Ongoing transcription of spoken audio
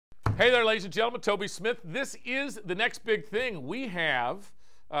Hey there, ladies and gentlemen, Toby Smith. This is the next big thing. We have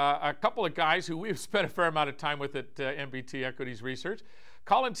a couple of guys who we've spent a fair amount of time with at NBT Equities Research.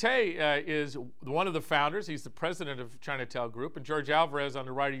 Colin Tay is one of the founders. He's the president of Chinatel Group. And George Alvarez on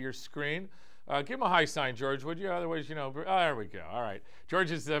the right of your screen. Give him a high sign, George, would you? Otherwise, you know, oh, there we go. All right. George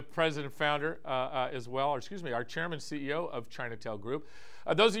is the president founder as well, or excuse me, our chairman CEO of Chinatel Group.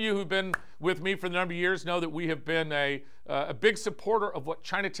 Those of you who've been with me for a number of years know that we have been a big supporter of what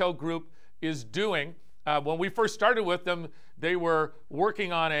Chinatel Group is doing. When we first started with them, they were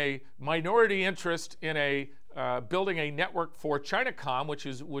working on a minority interest in building a network for Chinacom, which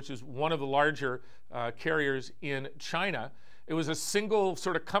is one of the larger carriers in China. It was a single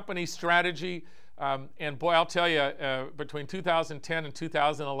sort of company strategy, and boy, I'll tell you, between 2010 and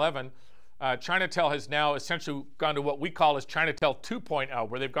 2011, Chinatel has now essentially gone to what we call as Chinatel 2.0,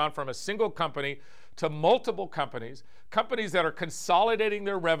 where they've gone from a single company to multiple companies that are consolidating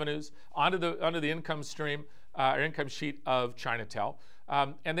their revenues onto the income stream or income sheet of Chinatel.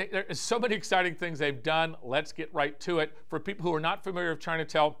 And there are so many exciting things they've done. Let's get right to it. For people who are not familiar with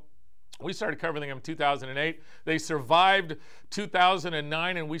Chinatel, we started covering them in 2008. They survived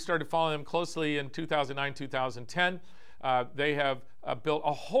 2009, and we started following them closely in 2009, 2010. They have built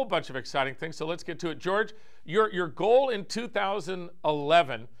a whole bunch of exciting things. So let's get to it. George, your goal in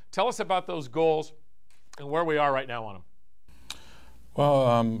 2011, tell us about those goals and where we are right now on them.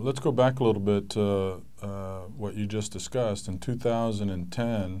 Well, let's go back a little bit to what you just discussed. In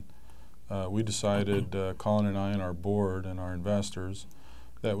 2010, we decided, Colin and I and our board and our investors,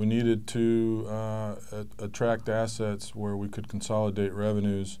 that we needed to attract assets where we could consolidate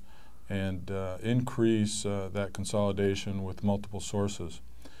revenues and increase that consolidation with multiple sources.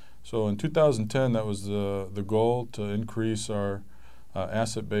 So in 2010, that was the goal, to increase our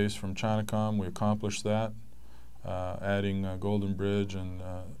asset base from Chinacom. We accomplished that, adding Golden Bridge and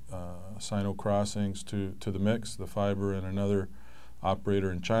Sino Crossings to the mix, the fiber and another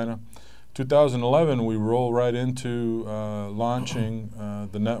operator in China. 2011, we roll right into launching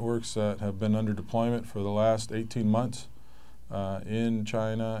the networks that have been under deployment for the last 18 months in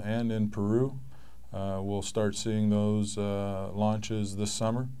China and in Peru. We'll start seeing those launches this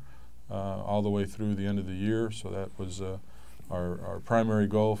summer, all the way through the end of the year. So that was our primary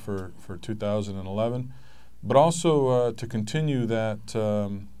goal for 2011. But also to continue that,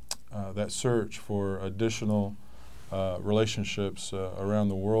 that search for additional relationships around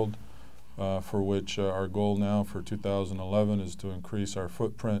the world, for which our goal now for 2011 is to increase our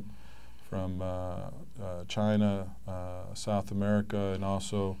footprint from China, South America, and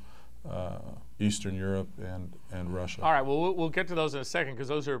also Eastern Europe and Russia. All right, well, we'll get to those in a second, because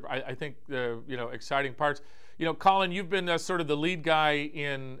those are, I think, exciting parts. You know, Colin, you've been sort of the lead guy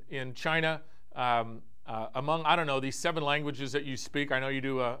in China. Among, I don't know, these 7 languages that you speak. I know you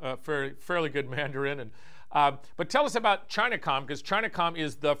do a fairly good Mandarin. But tell us about Chinacom, because Chinacom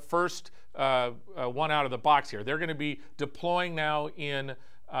is the first one out of the box here. They're going to be deploying now in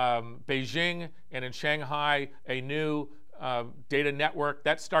Beijing and in Shanghai a new data network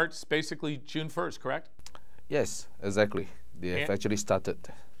that starts basically June 1st, correct? Yes, exactly. They have actually started.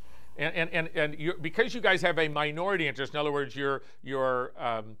 And because you guys have a minority interest, in other words, your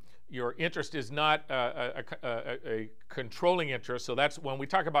interest is not a controlling interest. So that's when we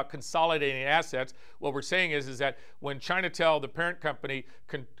talk about consolidating assets, what we're saying is that when Chinatel, the parent company,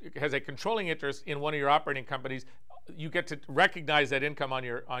 has a controlling interest in one of your operating companies, you get to recognize that income on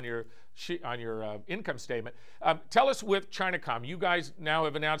your income statement. Tell us with Chinacom. You guys now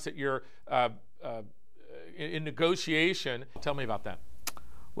have announced that you're in negotiation. Tell me about that.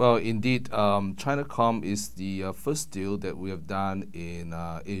 Well, indeed, Chinacom is the first deal that we have done in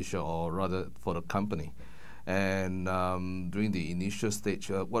Asia, or rather for the company. And during the initial stage,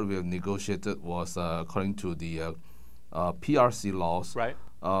 what we have negotiated was, according to the PRC laws, right,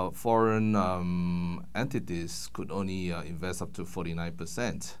 foreign entities could only invest up to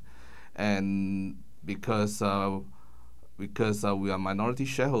 49%. And because we are minority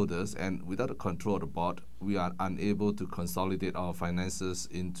shareholders and without the control of the board, we are unable to consolidate our finances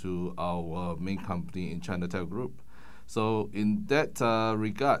into our main company in Chinatel Group. So in that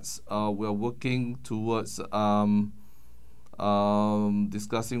regards, we are working towards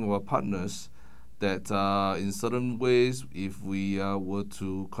discussing with our partners that in certain ways, if we were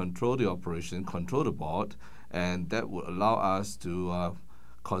to control the operation, control the board, and that would allow us to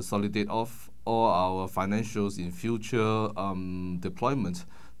consolidate off all our financials in future deployment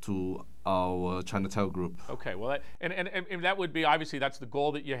to our Chinatel Group. Okay, well, and that would be, obviously, that's the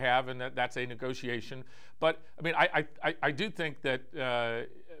goal that you have, and that's a negotiation. But, I mean, I do think that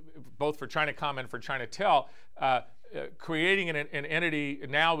both for Chinacom and for Chinatel, creating an entity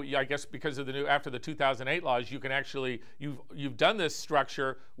now, I guess because of the new, after the 2008 laws, you can actually, you've done this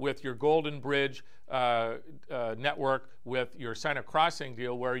structure with your Golden Bridge network, with your Sino Crossing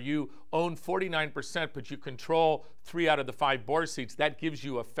deal, where you own 49%, but you control 3 out of the 5 board seats. That gives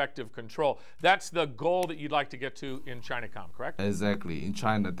you effective control. That's the goal that you'd like to get to in Chinacom, correct? Exactly. In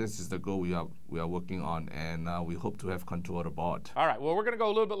China, this is the goal we are working on, and we hope to have control of the board. All right. Well, we're going to go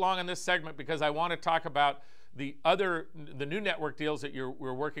a little bit long on this segment because I want to talk about the new network deals that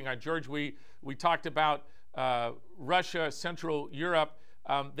we're working on. George, we talked about Russia, Central Europe.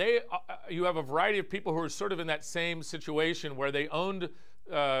 You have a variety of people who are sort of in that same situation where they owned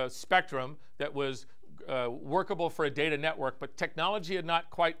spectrum that was workable for a data network, but technology had not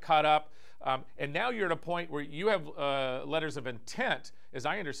quite caught up. And now you're at a point where you have letters of intent, as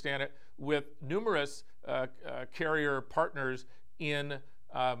I understand it, with numerous carrier partners in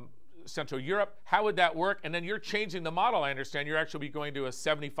Central Europe. How would that work? And then you're changing the model, I understand. You're actually going to a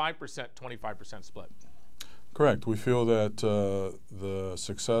 75%, 25% split. Correct. We feel that the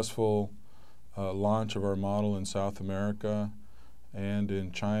successful launch of our model in South America and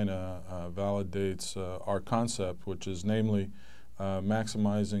in China validates our concept, which is namely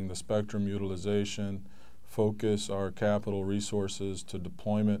maximizing the spectrum utilization, focus our capital resources to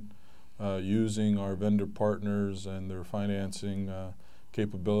deployment using our vendor partners and their financing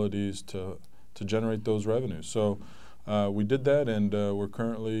capabilities to generate those revenues. So we did that, and we're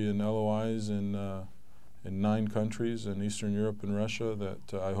currently in LOIs in 9 countries in Eastern Europe and Russia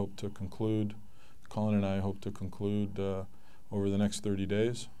that I hope to conclude, Colin and I hope to conclude over the next 30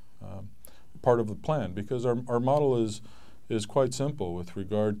 days. Part of the plan, because our model is quite simple with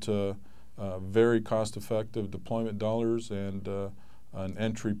regard to very cost-effective deployment dollars and an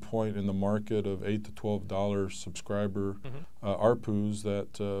entry point in the market of $8 to $12 subscriber ARPUs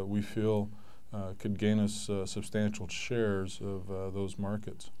that we feel could gain us substantial shares of those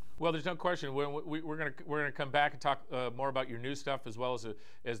markets. Well, there's no question. We're going to come back and talk more about your new stuff as well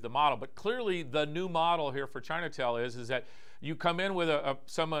as the model. But clearly, the new model here for Chinatel is that you come in with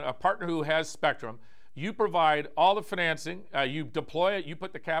a partner who has spectrum. You provide all the financing, you deploy it, you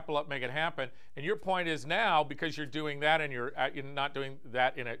put the capital up, make it happen. And your point is now, because you're doing that and you're not doing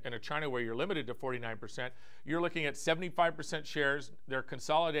that in a China where you're limited to 49%, you're looking at 75% shares, they're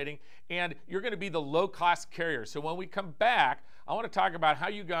consolidating, and you're going to be the low-cost carrier. So when we come back, I want to talk about how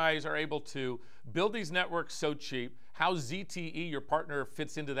you guys are able to build these networks so cheap, how ZTE, your partner,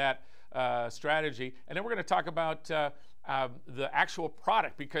 fits into that strategy, and then we're going to talk about the actual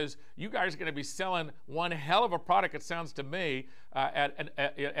product, because you guys are going to be selling one hell of a product, it sounds to me,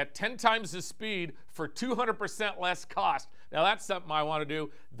 at 10 times the speed for 200% less cost. Now that's something I want to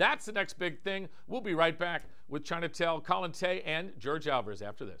do. That's the next big thing. We'll be right back with Chinatel, Colin Tay, and George Alvarez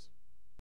after this.